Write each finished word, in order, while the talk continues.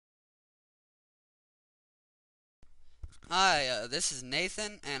Hi, this is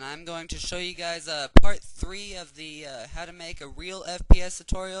Nathan, and I'm going to show you guys part 3 of the how to make a real FPS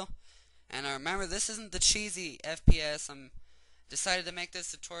tutorial. And remember, this isn't the cheesy FPS. I'm decided to make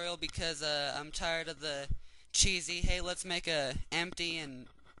this tutorial because I'm tired of the cheesy, hey, let's make a empty and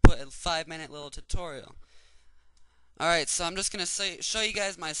put a 5-minute little tutorial. Alright, so I'm just going to show you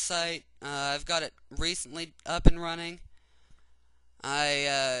guys my site. I've got it recently up and running.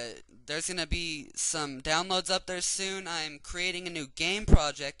 There's gonna be some downloads up there soon. I'm creating a new game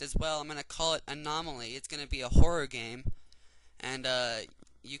project as well. I'm gonna call it Anomaly. It's gonna be a horror game, and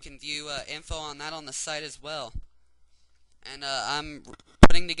you can view info on that on the site as well. And I'm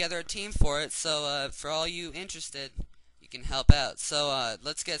putting together a team for it, so for all you interested, you can help out. So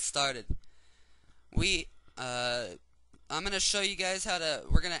let's get started. I'm gonna show you guys how to.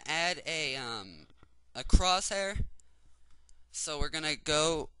 We're gonna add a crosshair. So we're gonna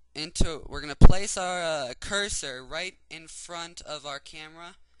place our cursor right in front of our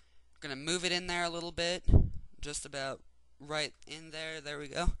camera. We're gonna move it in there a little bit, just about right in there. There we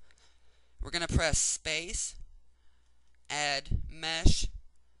go. We're gonna press space, add mesh,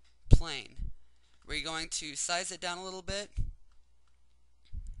 plane. We're going to size it down a little bit,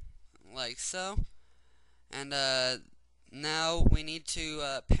 like so. And now we need to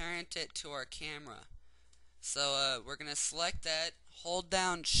parent it to our camera. So we're going to select that, hold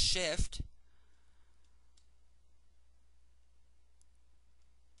down shift,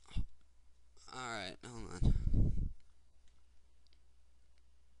 alright, hold on.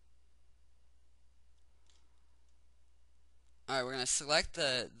 Alright, we're going to select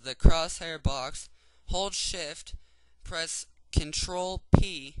the crosshair box, hold shift, press Control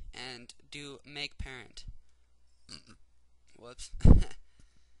P, and do make parent. Whoops.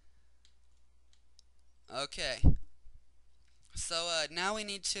 Okay. So now we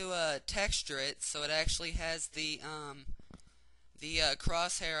need to texture it so it actually has the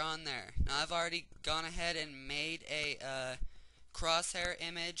crosshair on there. Now I've already gone ahead and made a crosshair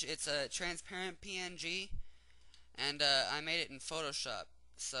image. It's a transparent PNG, and I made it in Photoshop.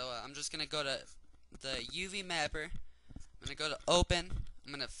 So I'm just gonna go to the UV mapper. I'm gonna go to Open.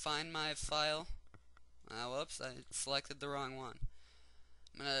 I'm gonna find my file. Whoops, I selected the wrong one.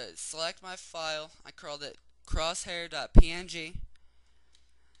 I'm going to select my file. I called it crosshair.png.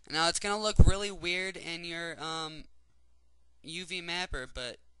 Now it's going to look really weird in your UV mapper,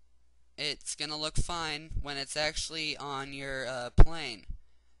 but it's going to look fine when it's actually on your plane.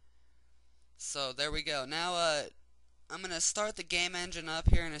 So there we go. Now I'm going to start the game engine up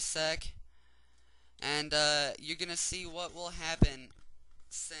here in a sec, and you're going to see what will happen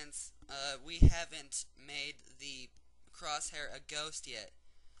since we haven't made the crosshair a ghost yet.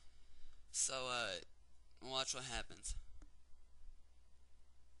 So, watch what happens.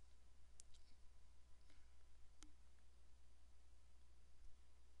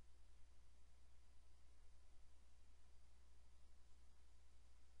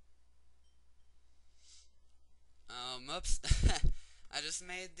 Oops. I just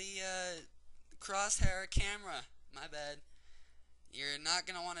made the, crosshair camera. My bad. You're not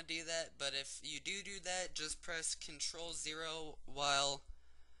gonna want to do that, but if you do that, just press Control 0 while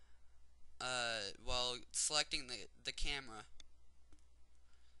selecting the camera.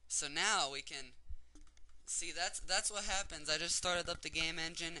 So now we can see that's what happens. I just started up the game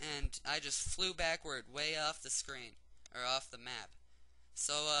engine and I just flew backward way off the screen or off the map.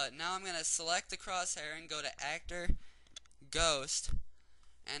 So now I'm gonna select the crosshair and go to Actor, Ghost,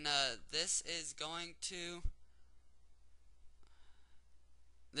 and this is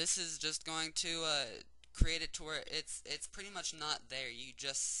just going to create it to where it's pretty much not there. You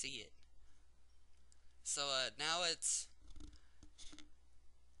just see it. So now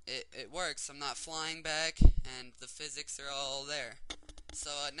it works. I'm not flying back, and the physics are all there.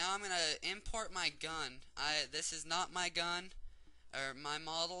 So now I'm gonna import my gun. This is not my gun or my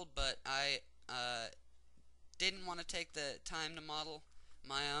model, but I didn't want to take the time to model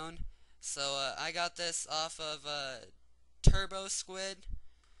my own. So I got this off of Turbo Squid,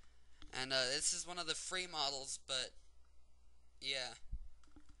 and this is one of the free models. But yeah.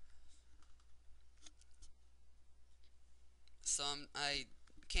 So I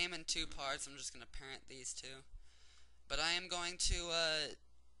came in 2 parts. I'm just going to parent these 2. But I am going to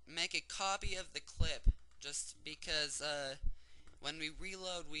make a copy of the clip just because when we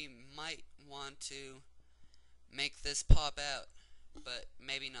reload we might want to make this pop out. But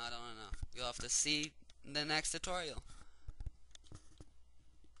maybe not, I don't know. You'll have to see the next tutorial.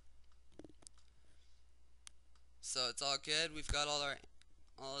 So it's all good. We've got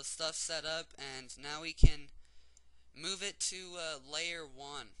all the stuff set up, and now we can move it to layer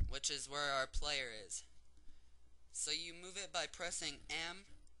 1, which is where our player is. So you move it by pressing M.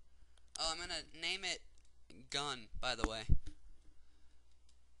 Oh, I'm gonna name it gun, by the way.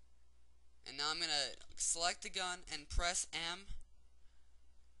 And now I'm gonna select the gun and press M.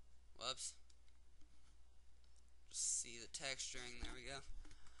 Whoops. Just see the texturing. There we go.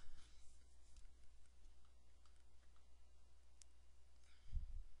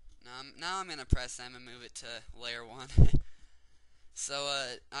 Now I'm gonna press M and move it to layer 1. So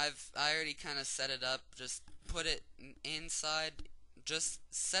I already kind of set it up. Just put it inside. Just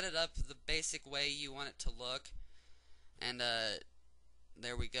set it up the basic way you want it to look, and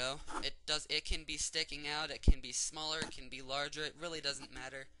there we go. It can be sticking out. It can be smaller. It can be larger. It really doesn't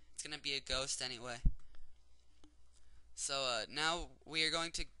matter. It's gonna be a ghost anyway. So now we are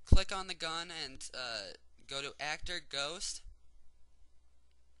going to click on the gun and go to Actor Ghost.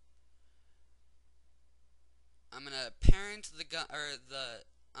 I'm gonna parent the gun, or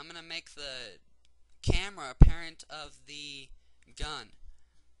I'm gonna make the camera a parent of the gun.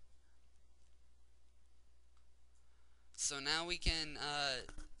 So now we can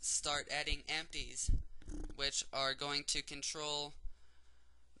start adding empties, which are going to control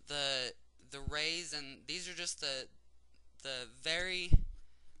the rays, and these are just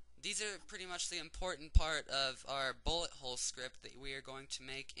these are pretty much the important part of our bullet hole script that we are going to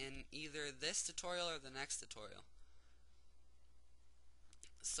make in either this tutorial or the next tutorial.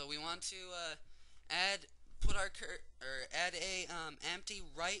 So we want to add a empty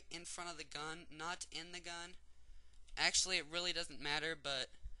right in front of the gun, not in the gun. Actually, it really doesn't matter,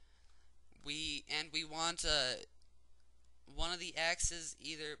 but we want one of the axes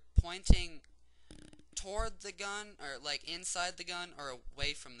either pointing toward the gun, or like inside the gun, or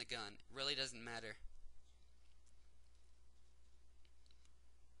away from the gun. It really doesn't matter.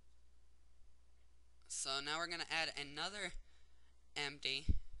 So now we're going to add another empty,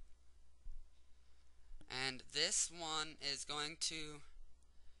 and this one is going to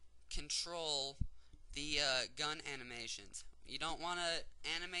control the gun animations. You don't want to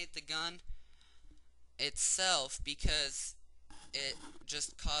animate the gun itself because it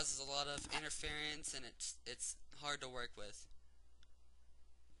just causes a lot of interference and it's hard to work with.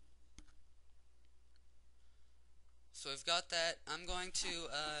 So we've got that. I'm going to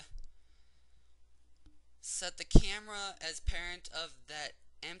set the camera as parent of that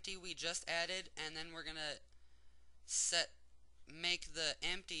empty we just added, and then we're gonna make the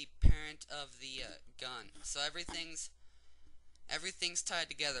empty parent of the gun. So everything's tied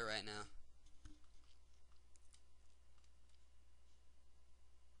together right now.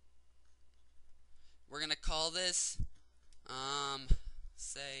 We're gonna call this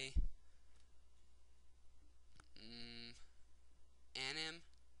say anim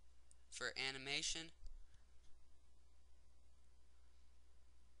for animation.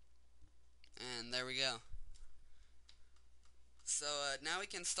 And there we go. So now we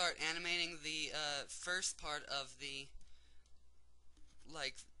can start animating the first part of the,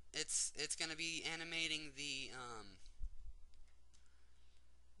 like, it's gonna be animating the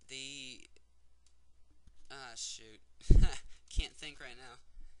shoot, can't think right now.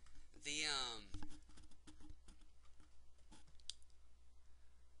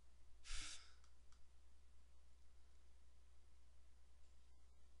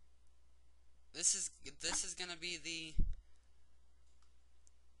 This is gonna be the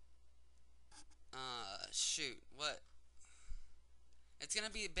shoot, what? It's gonna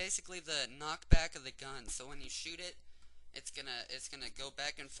be basically the knockback of the gun. So when you shoot it, it's gonna go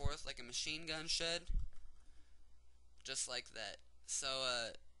back and forth like a machine gun should, just like that.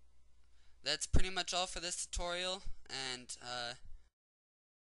 So that's pretty much all for this tutorial, and